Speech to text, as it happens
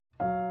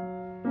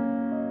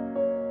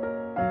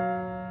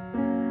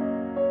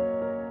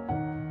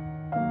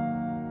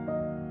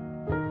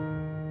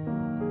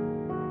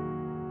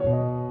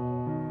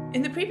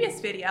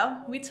previous video,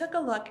 we took a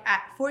look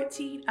at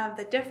 14 of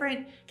the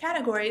different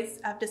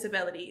categories of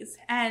disabilities,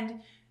 and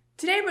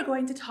today we're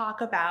going to talk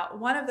about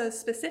one of those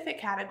specific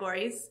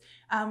categories,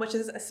 which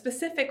is a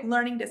specific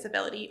learning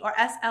disability, or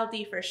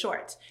SLD for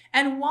short.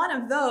 And one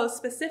of those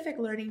specific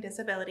learning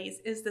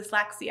disabilities is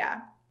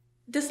dyslexia.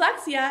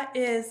 Dyslexia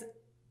is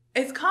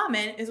a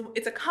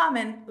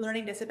common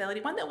learning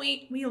disability, one that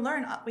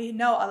we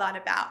know a lot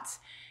about.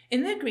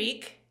 In the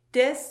Greek,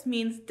 dys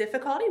means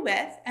difficulty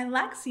with, and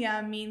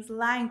lexia means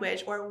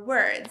language or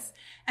words.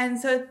 And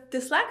so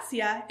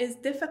dyslexia is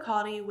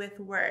difficulty with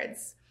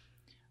words.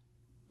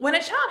 When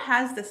a child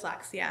has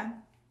dyslexia,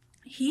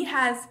 he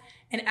has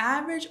an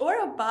average or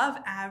above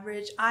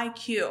average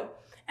IQ.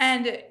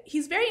 And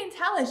he's very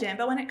intelligent,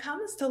 but when it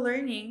comes to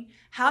learning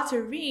how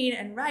to read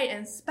and write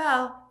and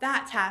spell,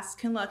 that task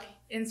can look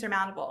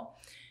insurmountable.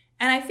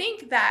 And I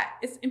think that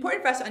it's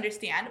important for us to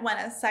understand when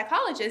a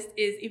psychologist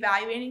is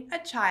evaluating a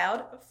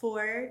child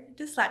for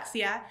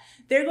dyslexia,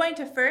 they're going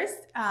to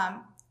first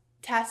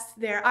test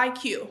their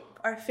IQ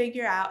or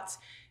figure out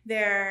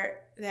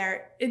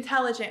their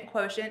intelligent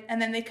quotient,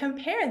 and then they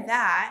compare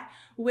that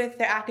with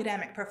their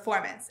academic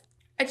performance.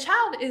 A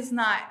child is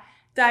not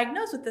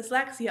diagnosed with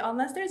dyslexia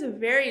unless there's a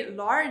very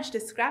large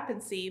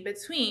discrepancy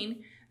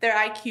between their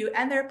IQ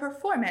and their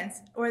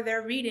performance or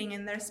their reading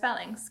and their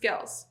spelling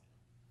skills.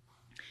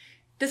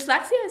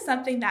 Dyslexia is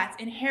something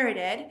that's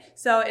inherited,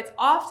 so it's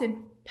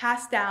often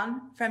passed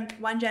down from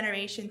one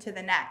generation to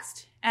the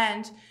next.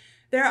 And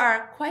there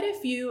are quite a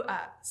few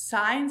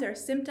signs or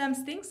symptoms,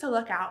 things to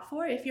look out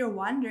for if you're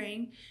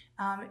wondering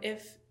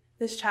if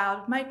this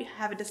child might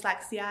have a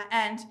dyslexia.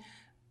 And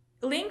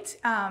linked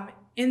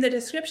in the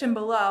description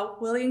below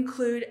will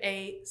include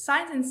a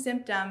signs and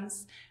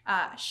symptoms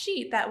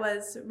sheet that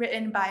was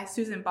written by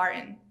Susan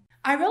Barton.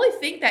 I really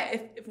think that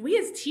if we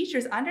as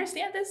teachers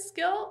understand this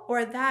skill,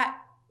 or that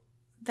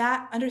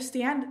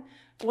understand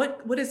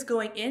what is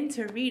going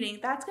into reading,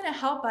 that's going to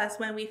help us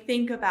when we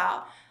think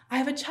about, I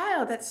have a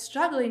child that's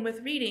struggling with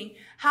reading.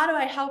 How do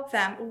I help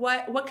them?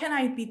 What can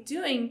I be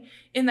doing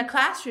in the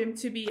classroom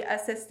to be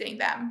assisting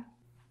them?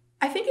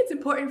 I think it's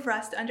important for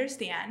us to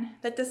understand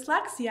that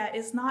dyslexia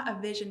is not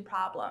a vision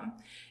problem.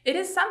 It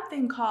is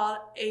something called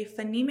a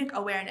phonemic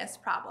awareness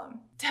problem.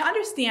 To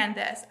understand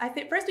this, I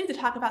think first we need to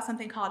talk about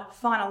something called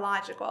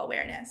phonological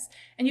awareness.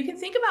 And you can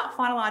think about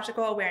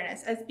phonological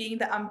awareness as being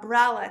the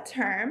umbrella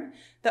term,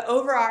 the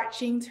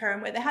overarching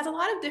term, that has a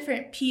lot of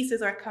different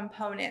pieces or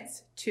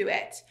components to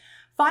it.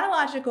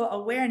 Phonological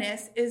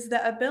awareness is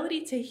the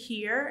ability to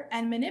hear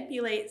and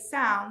manipulate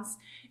sounds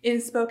in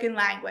spoken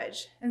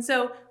language. And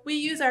so we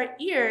use our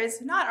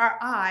ears, not our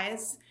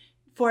eyes,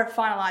 for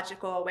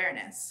phonological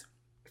awareness.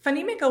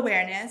 Phonemic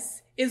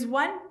awareness is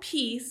one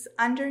piece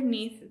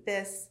underneath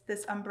this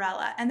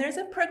umbrella. And there's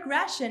a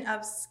progression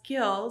of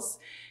skills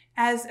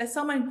as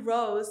someone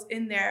grows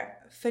in their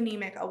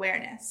phonemic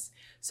awareness.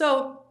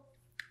 So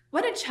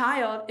when a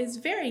child is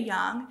very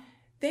young,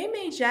 they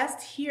may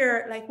just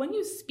hear, like when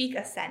you speak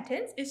a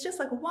sentence, it's just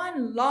like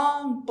one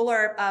long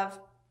blurb of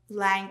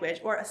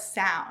language or a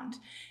sound.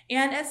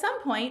 And at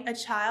some point, a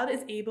child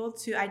is able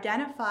to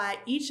identify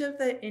each of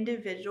the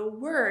individual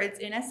words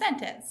in a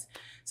sentence.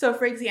 So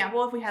for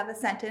example, if we have a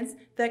sentence,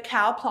 the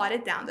cow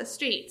plodded down the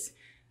street.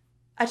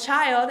 A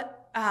child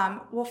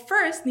will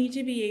first need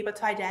to be able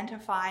to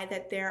identify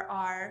that there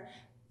are,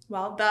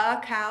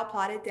 the cow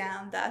plodded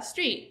down the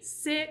street.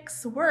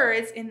 6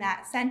 words in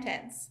that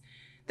sentence.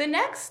 The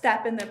next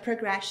step in the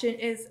progression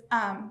is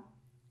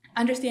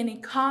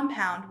understanding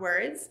compound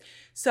words.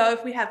 So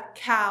if we have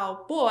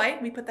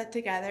cowboy, we put that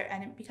together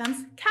and it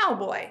becomes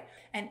cowboy.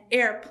 And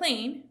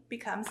airplane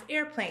becomes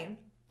airplane.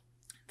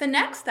 The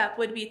next step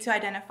would be to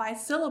identify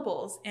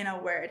syllables in a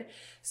word.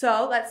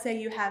 So let's say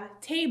you have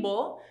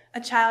table.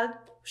 A child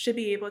should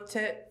be able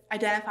to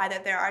identify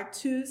that there are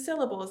 2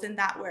 syllables in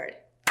that word,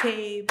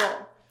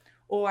 table.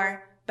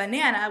 Or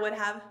banana would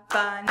have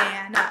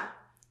banana.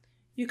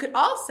 You could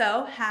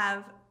also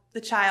have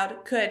the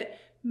child could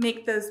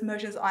make those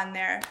motions on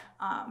their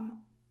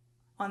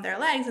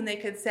legs, and they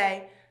could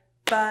say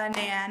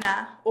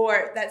banana.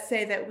 Or let's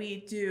say that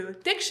we do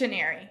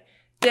dictionary,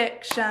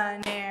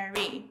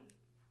 dictionary.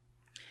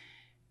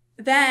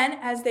 Then,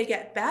 as they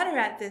get better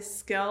at this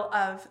skill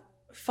of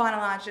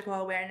phonological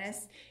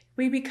awareness,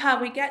 we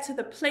get to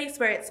the place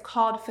where it's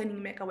called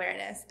phonemic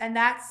awareness, and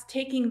that's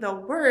taking the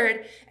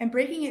word and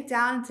breaking it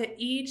down into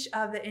each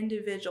of the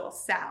individual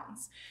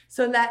sounds.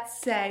 So let's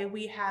say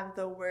we have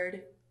the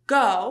word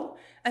go.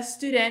 A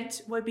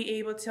student would be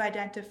able to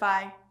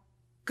identify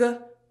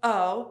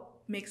go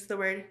makes the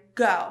word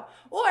go.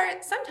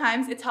 Or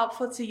sometimes it's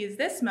helpful to use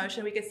this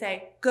motion. We could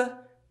say go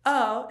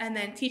and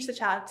then teach the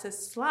child to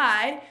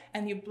slide,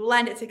 and you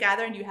blend it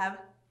together and you have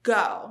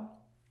go.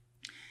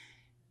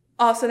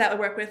 Also, that would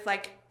work with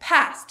like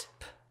past,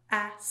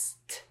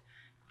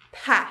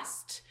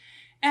 past.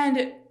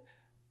 And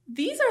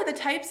these are the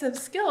types of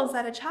skills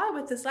that a child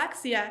with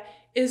dyslexia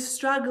is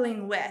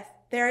struggling with.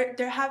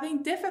 They're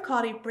having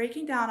difficulty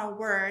breaking down a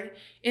word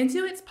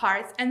into its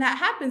parts, and that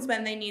happens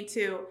when they need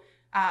to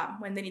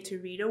when they need to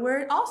read a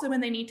word, also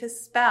when they need to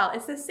spell.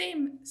 It's the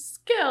same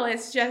skill,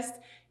 it's just,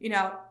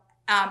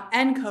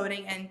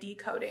 encoding and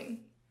decoding.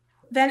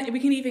 Then we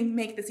can even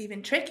make this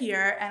even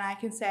trickier, and I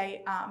can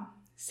say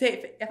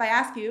if I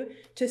ask you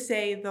to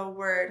say the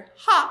word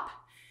hop,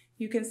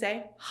 you can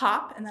say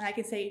hop, and then I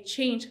can say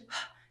change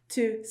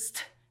to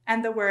st,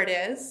 and the word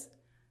is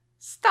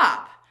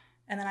stop.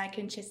 And then I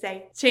can just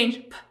say change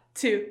p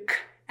to k,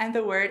 and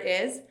the word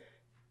is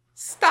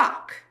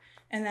stock.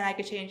 And then I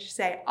could change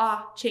to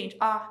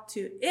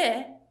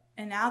I,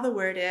 and now the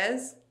word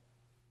is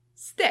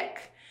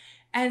stick.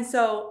 And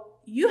so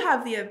you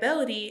have the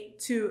ability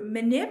to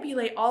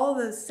manipulate all of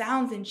those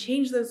sounds and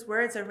change those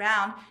words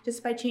around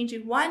just by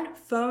changing one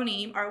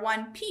phoneme or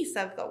one piece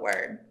of the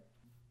word.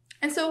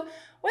 And so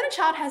when a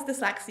child has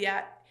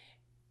dyslexia,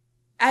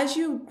 as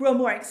you grow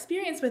more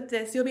experience with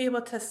this, you'll be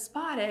able to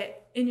spot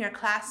it in your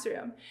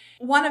classroom.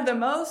 One of the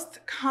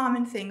most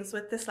common things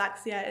with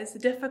dyslexia is the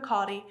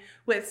difficulty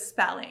with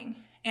spelling.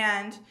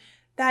 And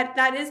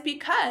that is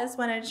because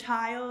when a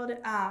child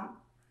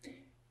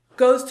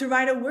goes to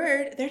write a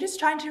word, they're just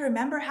trying to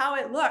remember how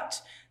it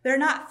looked. They're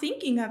not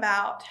thinking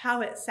about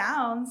how it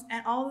sounds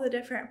and all the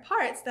different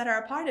parts that are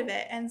a part of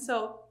it. And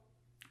so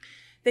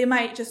they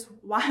might just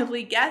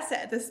wildly guess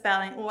at the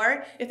spelling,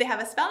 or if they have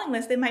a spelling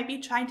list, they might be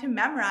trying to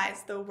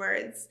memorize the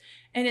words,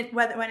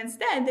 when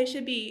instead they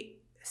should be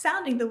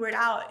sounding the word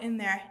out in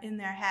their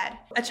head.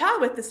 A child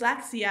with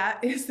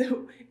dyslexia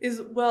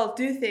will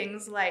do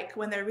things like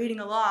when they're reading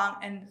along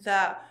and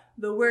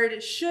the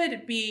word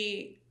should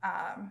be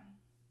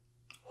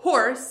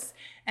horse,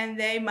 and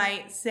they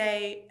might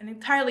say an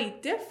entirely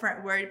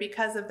different word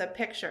because of the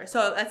picture.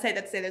 So let's say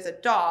there's a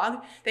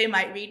dog, they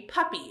might read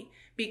puppy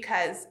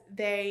because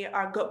they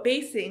are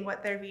basing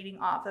what they're reading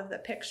off of the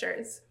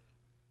pictures.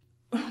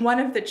 One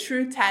of the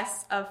true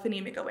tests of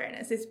phonemic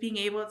awareness is being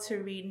able to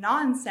read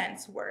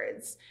nonsense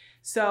words.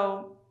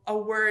 So a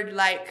word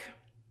like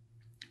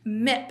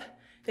MIP,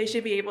 they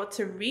should be able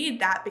to read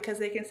that because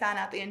they can sound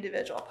out the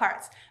individual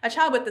parts. A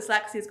child with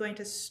dyslexia is going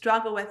to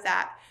struggle with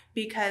that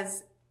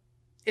because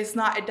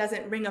it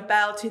doesn't ring a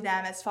bell to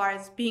them as far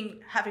as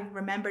having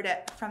remembered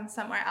it from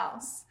somewhere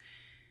else.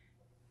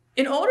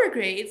 In older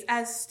grades,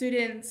 as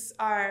students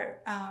are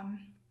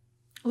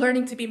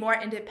learning to be more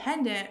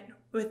independent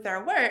with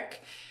their work,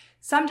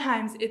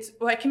 sometimes it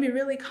can be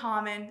really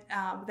common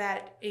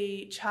that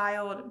a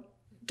child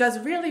does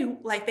really,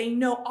 they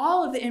know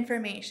all of the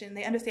information,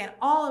 they understand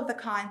all of the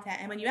content,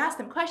 and when you ask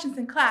them questions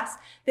in class,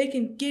 they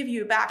can give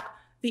you back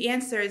the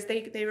answers,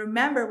 they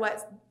remember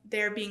what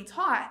they're being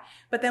taught.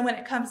 But then when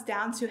it comes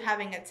down to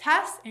having a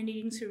test and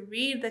needing to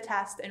read the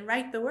test and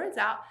write the words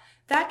out,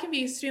 that can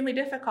be extremely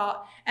difficult.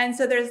 And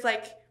so there's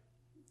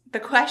the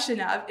question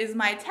of, is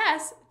my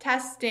test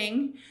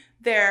testing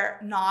their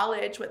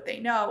knowledge, what they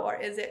know, or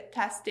is it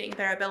testing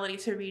their ability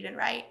to read and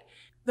write?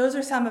 Those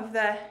are some of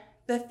the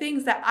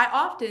things that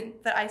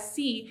I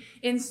see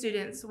in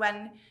students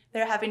when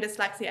they're having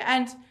dyslexia.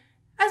 And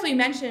as we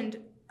mentioned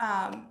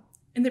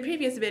in the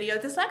previous video,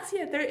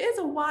 dyslexia, there is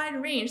a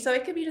wide range. So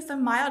it could be just a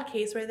mild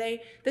case where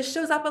this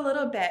shows up a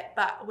little bit,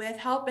 but with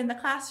help in the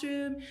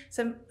classroom,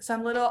 some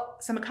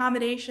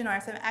accommodation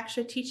or some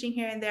extra teaching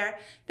here and there,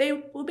 they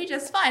will be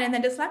just fine. And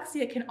then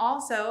dyslexia can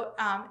also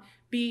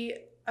be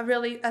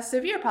a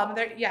severe problem.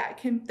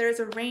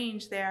 There's a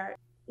range there.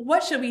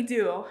 What should we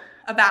do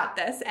about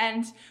this?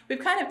 And we've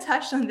kind of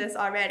touched on this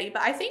already,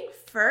 but I think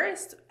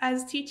first,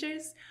 as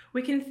teachers,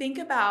 we can think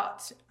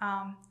about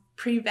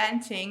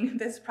preventing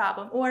this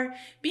problem or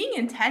being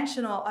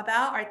intentional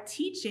about our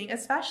teaching,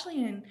 especially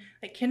in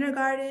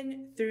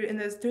kindergarten through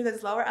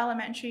those lower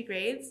elementary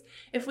grades.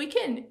 If we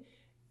can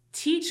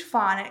teach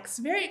phonics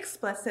very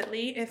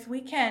explicitly, if we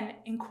can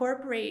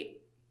incorporate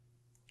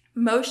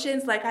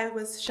motions like I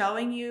was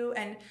showing you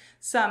and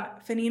some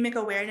phonemic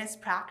awareness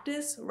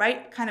practice,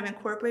 right, kind of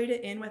incorporate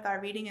it in with our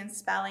reading and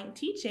spelling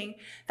teaching,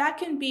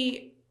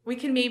 we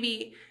can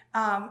maybe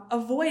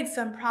avoid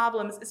some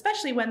problems,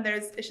 especially when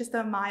it's just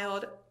a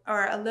mild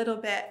or a little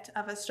bit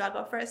of a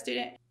struggle for a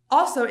student.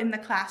 Also in the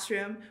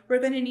classroom, we're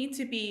going to need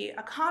to be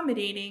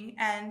accommodating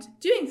and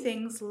doing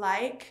things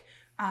like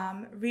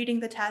reading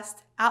the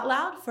test out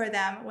loud for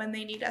them when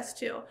they need us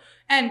to.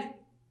 And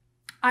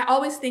I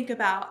always think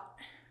about,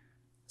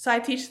 so I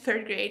teach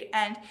third grade,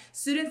 and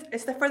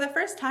students, for the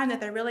first time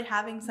that they're really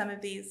having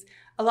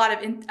a lot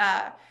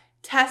of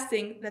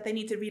testing that they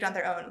need to read on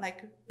their own,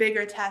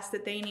 bigger tests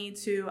that they need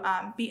to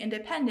be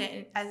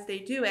independent as they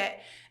do it.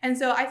 And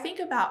so I think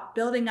about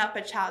building up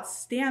a child's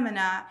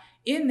stamina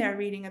in their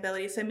reading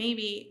ability. So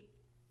maybe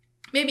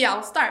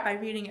I'll start by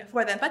reading it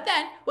for them, but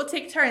then we'll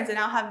take turns and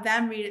I'll have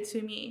them read it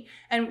to me.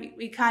 And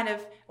we kind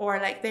of, or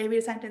they read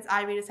a sentence,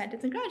 I read a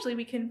sentence, and gradually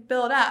we can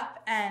build up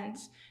and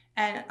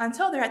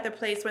until they're at the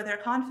place where they're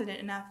confident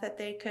enough that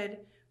they could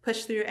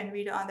push through and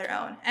read it on their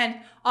own. And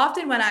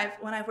often when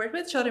I've worked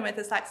with children with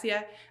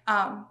dyslexia,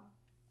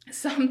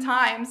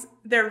 sometimes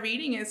their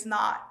reading is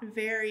not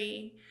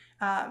very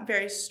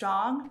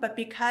strong, but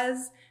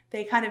because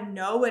they kind of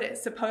know what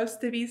it's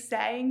supposed to be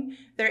saying,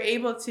 they're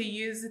able to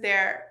use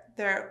their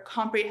their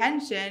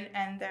comprehension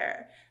and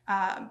their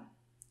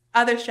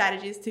other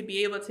strategies to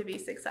be able to be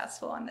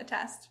successful on the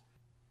test.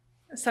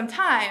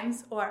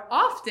 Sometimes, or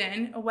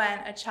often, when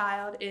a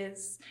child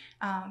has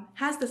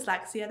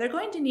dyslexia, they're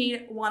going to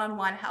need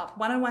one-on-one help,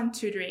 one-on-one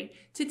tutoring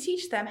to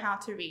teach them how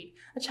to read.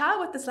 A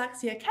child with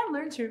dyslexia can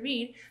learn to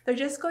read. They're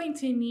just going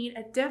to need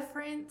a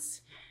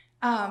different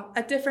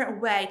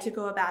way to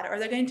go about it, or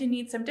they're going to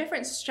need some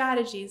different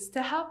strategies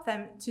to help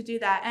them to do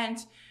that. And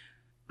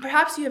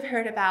perhaps you have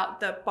heard about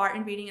the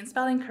Barton reading and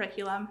spelling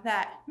curriculum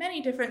that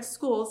many different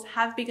schools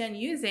have begun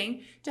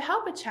using to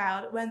help a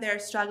child when they're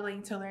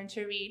struggling to learn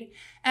to read.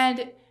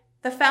 And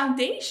the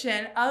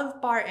foundation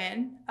of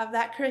Barton, of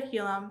that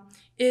curriculum,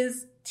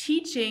 is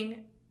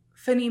teaching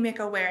phonemic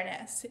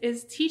awareness,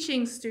 is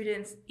teaching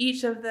students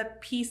each of the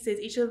pieces,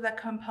 each of the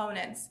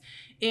components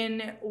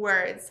in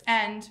words.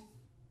 And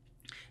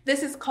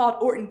this is called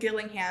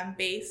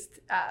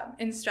Orton-Gillingham-based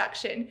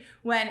instruction.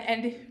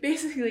 And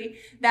basically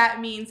that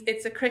means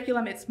it's a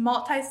curriculum, it's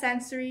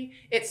multisensory,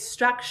 it's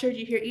structured,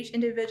 you hear each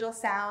individual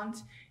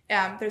sound,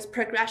 there's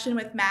progression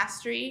with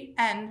mastery.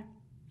 And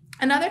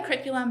another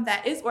curriculum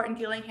that is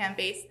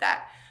Orton-Gillingham-based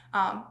that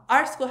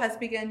our school has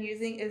begun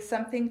using is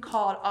something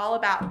called All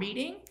About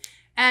Reading.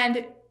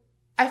 And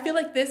I feel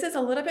like this is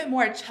a little bit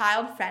more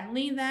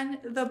child-friendly than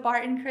the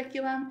Barton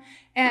curriculum,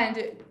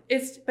 and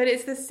it's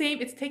the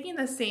same. It's taking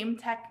the same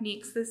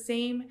techniques, the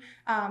same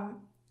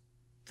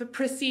the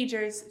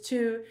procedures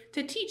to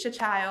teach a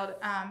child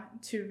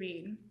to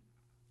read.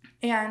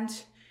 And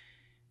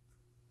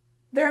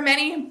there are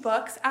many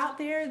books out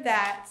there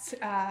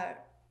that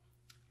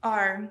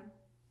are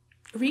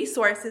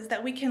resources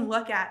that we can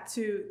look at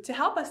to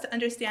help us to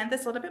understand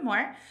this a little bit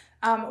more.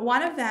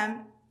 One of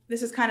them,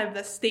 this is kind of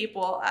the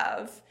staple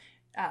of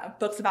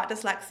books about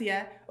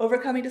dyslexia,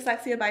 Overcoming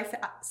Dyslexia by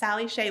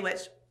Sally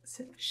Shaywitz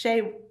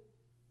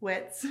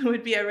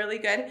would be a really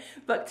good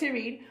book to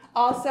read.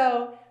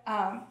 Also,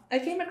 I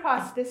came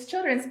across this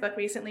children's book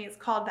recently. It's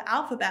called The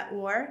Alphabet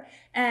War.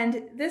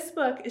 And this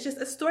book is just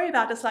a story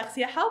about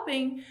dyslexia,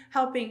 helping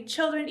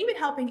children, even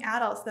helping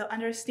adults, though,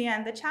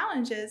 understand the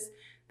challenges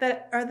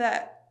that are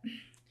the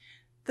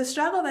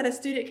struggle that a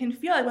student can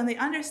feel like when they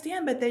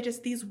understand, but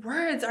these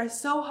words are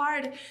so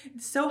hard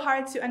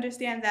to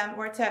understand them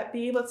or to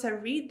be able to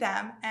read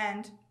them.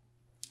 And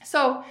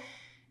so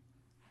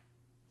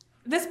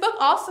this book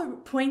also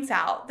points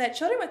out that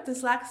children with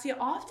dyslexia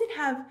often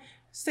have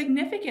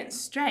significant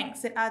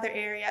strengths in other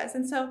areas.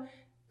 And so,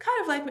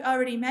 kind of like we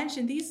already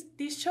mentioned,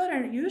 these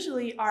children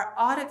usually are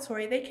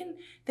auditory. They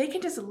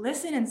can just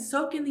listen and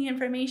soak in the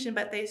information,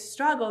 but they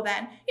struggle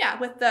then,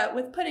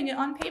 with putting it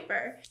on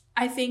paper.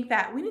 I think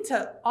that we need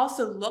to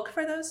also look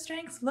for those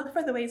strengths, look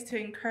for the ways to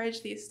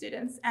encourage these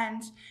students,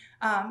 and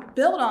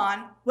build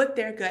on what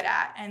they're good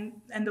at and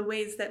the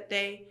ways that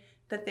they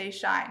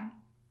shine.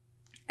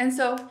 And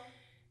so,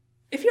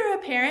 if you're a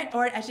parent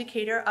or an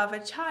educator of a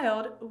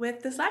child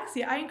with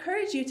dyslexia, I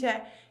encourage you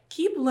to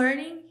keep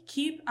learning,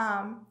 keep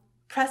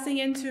pressing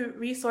into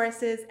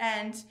resources,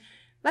 and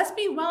let's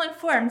be well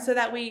informed so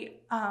that we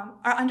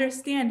are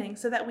understanding,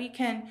 so that we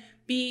can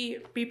be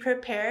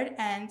prepared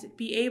and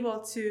be able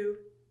to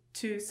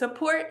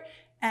support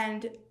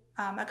and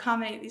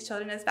accommodate these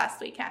children as best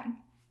we can.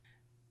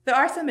 There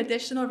are some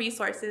additional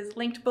resources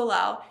linked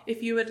below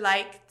if you would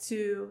like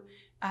to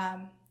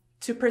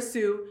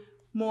pursue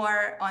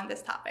more on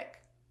this topic.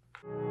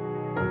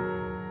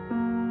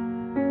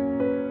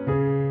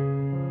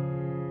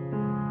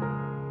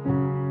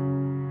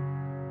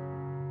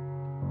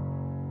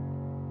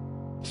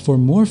 For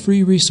more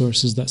free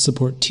resources that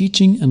support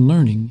teaching and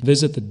learning,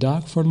 visit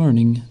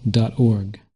thedocforlearning.org.